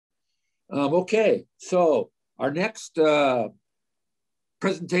Okay, so our next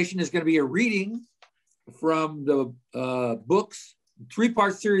presentation is going to be a reading from the books,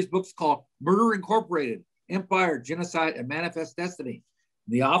 three-part series books called Murder Incorporated, Empire, Genocide, and Manifest Destiny.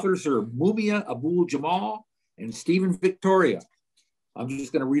 The authors are Mumia Abu-Jamal and Stephen Vittoria. I'm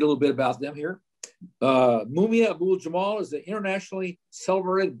just going to read a little bit about them here. Mumia Abu-Jamal is an internationally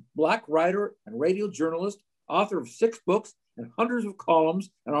celebrated Black writer and radio journalist, author of 6 books and hundreds of columns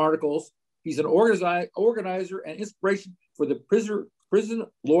and articles. He's an organizer and inspiration for the prison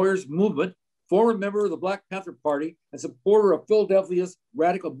lawyers movement, former member of the Black Panther Party, and supporter of Philadelphia's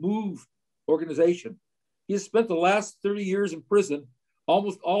Radical Move organization. He has spent the last 30 years in prison,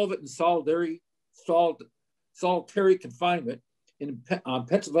 almost all of it in solitary confinement on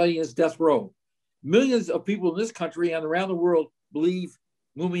Pennsylvania's death row. Millions of people in this country and around the world believe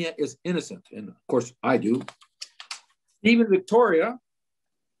Mumia is innocent, and of course I do. Stephen Vittoria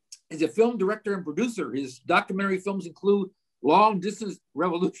is a film director and producer. His documentary films include Long Distance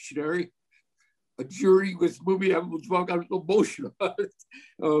Revolutionary, a journey with Mumia Abu-Jamal. Got emotional.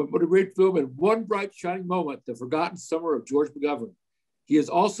 What a great film, and One Bright Shining Moment, The Forgotten Summer of George McGovern. He has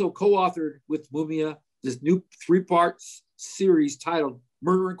also co-authored with Mumia this new 3-part series titled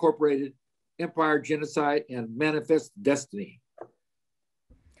Murder Incorporated, Empire, Genocide, and Manifest Destiny.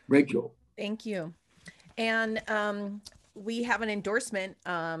 Rachel. Thank you. And we have an endorsement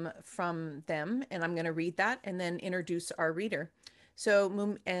from them, and I'm going to read that and then introduce our reader.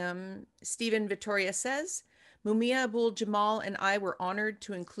 So Stephen Vittoria says, Mumia Abu-Jamal and I were honored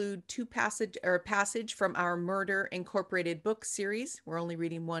to include passage from our Murder Incorporated book series. We're only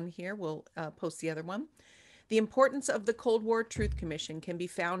reading one here. We'll post the other one. The importance of the Cold War Truth Commission can be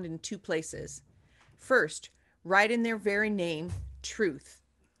found in 2 places. First, right in their very name, truth,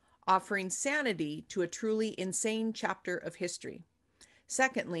 offering sanity to a truly insane chapter of history.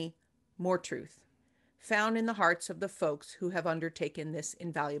 Secondly, more truth, found in the hearts of the folks who have undertaken this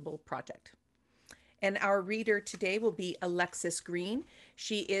invaluable project. And our reader today will be Alexis Green.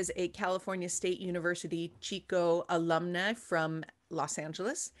 She is a California State University Chico alumna from Los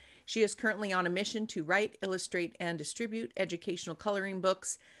Angeles. She is currently on a mission to write, illustrate, and distribute educational coloring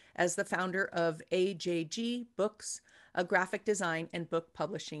books as the founder of AJG Books, a graphic design and book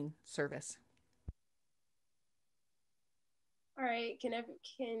publishing service. All right, can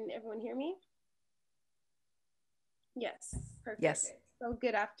everyone hear me? Yes, perfect. Yes. So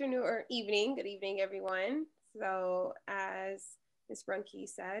good afternoon or evening. Good evening, everyone. So as Ms. Brunke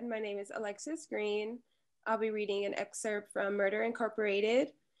said, my name is Alexis Green. I'll be reading an excerpt from Murder Incorporated,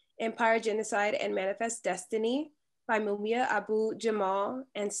 Empire, Genocide, and Manifest Destiny by Mumia Abu-Jamal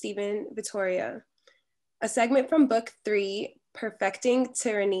and Stephen Vittoria. A segment from Book 3, Perfecting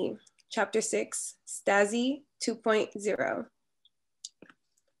Tyranny, Chapter 6, Stasi 2.0.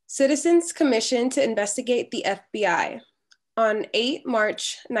 Citizens Commission to investigate the FBI. On 8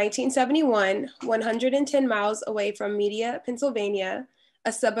 March 1971, 110 miles away from Media, Pennsylvania,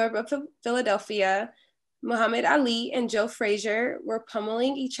 a suburb of Philadelphia, Muhammad Ali and Joe Frazier were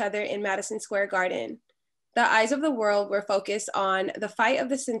pummeling each other in Madison Square Garden. The eyes of the world were focused on the fight of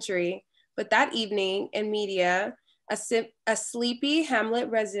the century, but that evening in Media, a sleepy Hamlet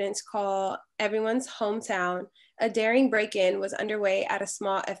residence called Everyone's Hometown, a daring break-in was underway at a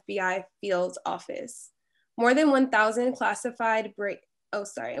small FBI field office. More than 1,000 classified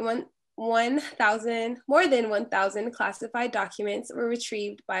documents were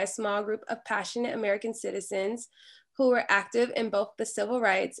retrieved by a small group of passionate American citizens who were active in both the civil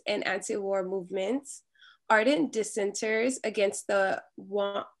rights and anti-war movements, ardent dissenters against the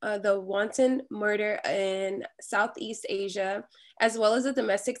wanton murder in Southeast Asia, as well as the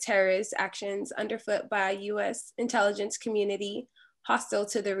domestic terrorist actions underfoot by a U.S. intelligence community hostile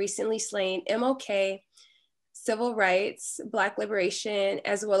to the recently slain MLK, civil rights, Black liberation,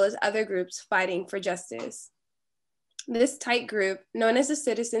 as well as other groups fighting for justice. This tight group, known as the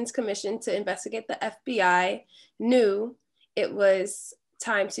Citizens Commission to investigate the FBI, knew it was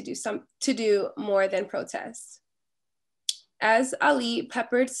time to do more than protest. As Ali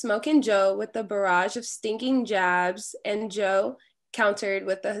peppered Smoke and Joe with a barrage of stinging jabs, and Joe countered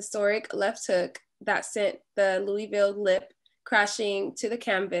with a historic left hook that sent the Louisville lip crashing to the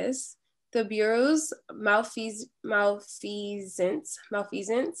canvas, the Bureau's malfeasance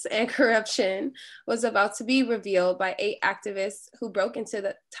and corruption was about to be revealed by 8 activists who broke into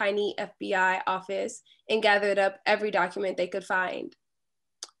the tiny FBI office and gathered up every document they could find.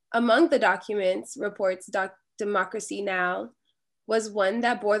 Among the documents, reports Democracy Now!, was one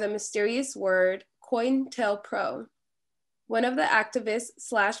that bore the mysterious word COINTELPRO. One of the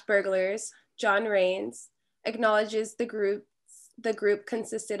activists / burglars, John Raines, acknowledges the group's the group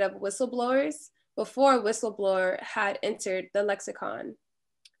consisted of whistleblowers before whistleblower had entered the lexicon.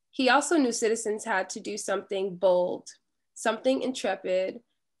 He also knew citizens had to do something bold, something intrepid.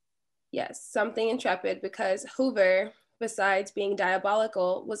 Yes, something intrepid, because Hoover, besides being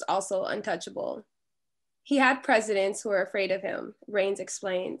diabolical, was also untouchable. He had presidents who were afraid of him, Raines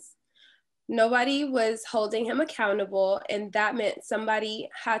explains. Nobody was holding him accountable, and that meant somebody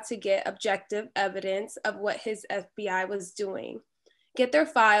had to get objective evidence of what his FBI was doing, get their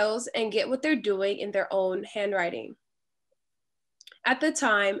files, and get what they're doing in their own handwriting. At the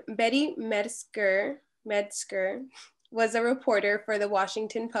time, Betty Metzger was a reporter for the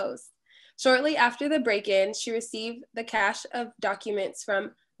Washington Post. Shortly after the break-in, she received the cache of documents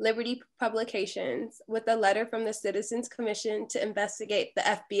from Liberty Publications with a letter from the Citizens Commission to investigate the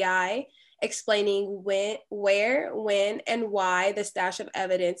FBI, explaining when, where, when, and why the stash of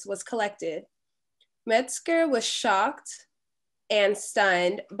evidence was collected. Metzger was shocked and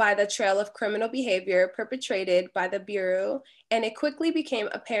stunned by the trail of criminal behavior perpetrated by the Bureau, and it quickly became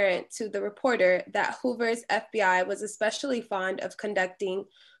apparent to the reporter that Hoover's FBI was especially fond of conducting,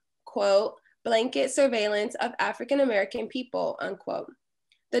 quote, blanket surveillance of African-American people, unquote.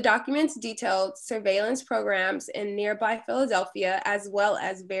 The documents detailed surveillance programs in nearby Philadelphia, as well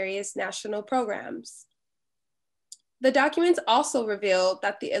as various national programs. The documents also revealed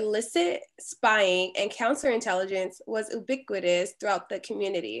that the illicit spying and counterintelligence was ubiquitous throughout the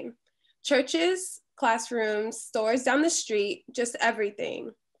community. Churches, classrooms, stores down the street, just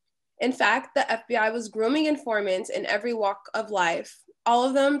everything. In fact, the FBI was grooming informants in every walk of life, all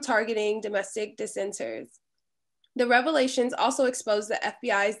of them targeting domestic dissenters. The revelations also exposed the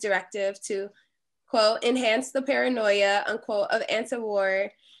FBI's directive to, quote, enhance the paranoia, unquote, of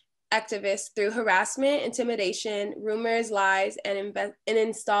anti-war activists through harassment, intimidation, rumors, lies, and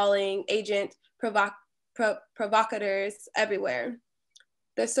installing agent provocateurs everywhere.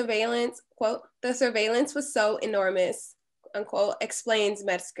 The surveillance, quote, the surveillance was so enormous, unquote, explains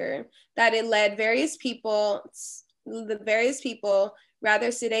Metzger, that it led various people,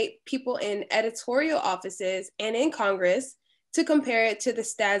 rather sedate people in editorial offices and in Congress, to compare it to the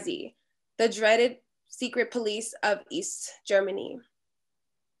Stasi, the dreaded secret police of East Germany.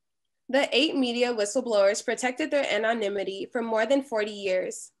 The 8 media whistleblowers protected their anonymity for more than 40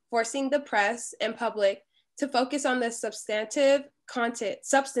 years, forcing the press and public to focus on the substantive content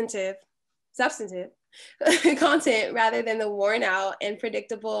rather than the worn out and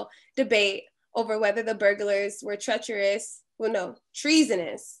predictable debate over whether the burglars were treasonous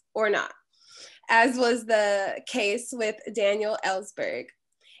or not, as was the case with Daniel Ellsberg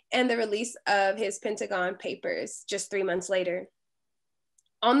and the release of his Pentagon Papers just 3 months later.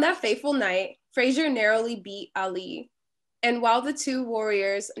 On that fateful night, Frazier narrowly beat Ali, and while the two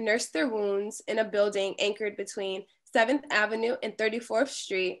warriors nursed their wounds in a building anchored between 7th Avenue and 34th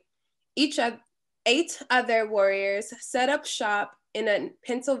Street, 8 other warriors set up shop in a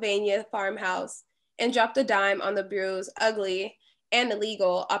Pennsylvania farmhouse and dropped a dime on the Bureau's ugly and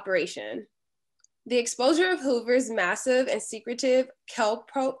illegal operation. The exposure of Hoover's massive and secretive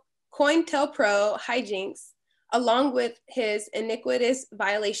COINTELPRO hijinks, along with his iniquitous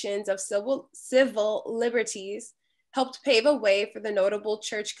violations of civil liberties, helped pave a way for the notable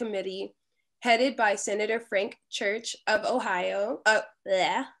church committee headed by Senator Frank Church of Idaho,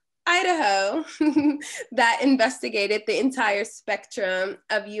 that investigated the entire spectrum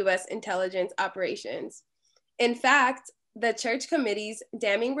of US intelligence operations. In fact, the Church Committee's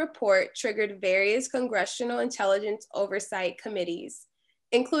damning report triggered various congressional intelligence oversight committees,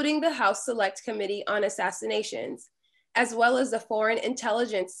 including the House Select Committee on Assassinations, as well as the Foreign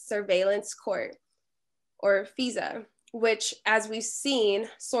Intelligence Surveillance Court, or FISA, which, as we've seen,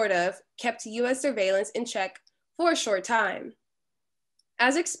 sort of, kept US surveillance in check for a short time.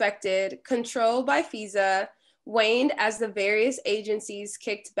 As expected, control by FISA waned as the various agencies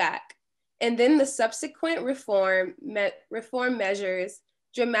kicked back, and then the subsequent reform measures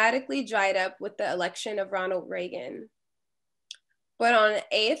dramatically dried up with the election of Ronald Reagan. But on the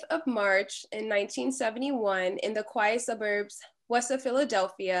 8th of March in 1971, in the quiet suburbs west of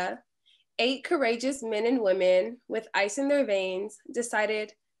Philadelphia, 8 courageous men and women with ice in their veins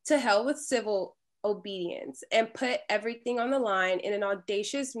decided to hell with civil obedience and put everything on the line in an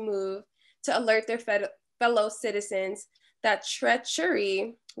audacious move to alert their fellow citizens that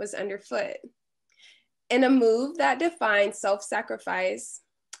treachery was underfoot. In a move that defined self-sacrifice,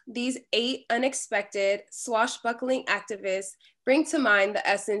 these 8 unexpected, swashbuckling activists bring to mind the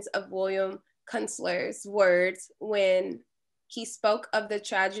essence of William Kunstler's words when he spoke of the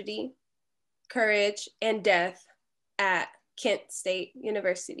tragedy, courage, and death at Kent State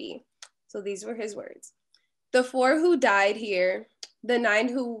University. So these were his words. The 4 who died here, the 9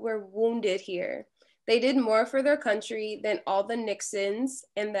 who were wounded here, they did more for their country than all the Nixons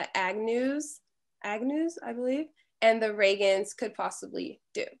and the Agnews, I believe, and the Reagans could possibly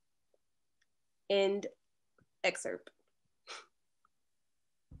do. End excerpt.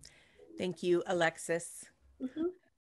 Thank you, Alexis.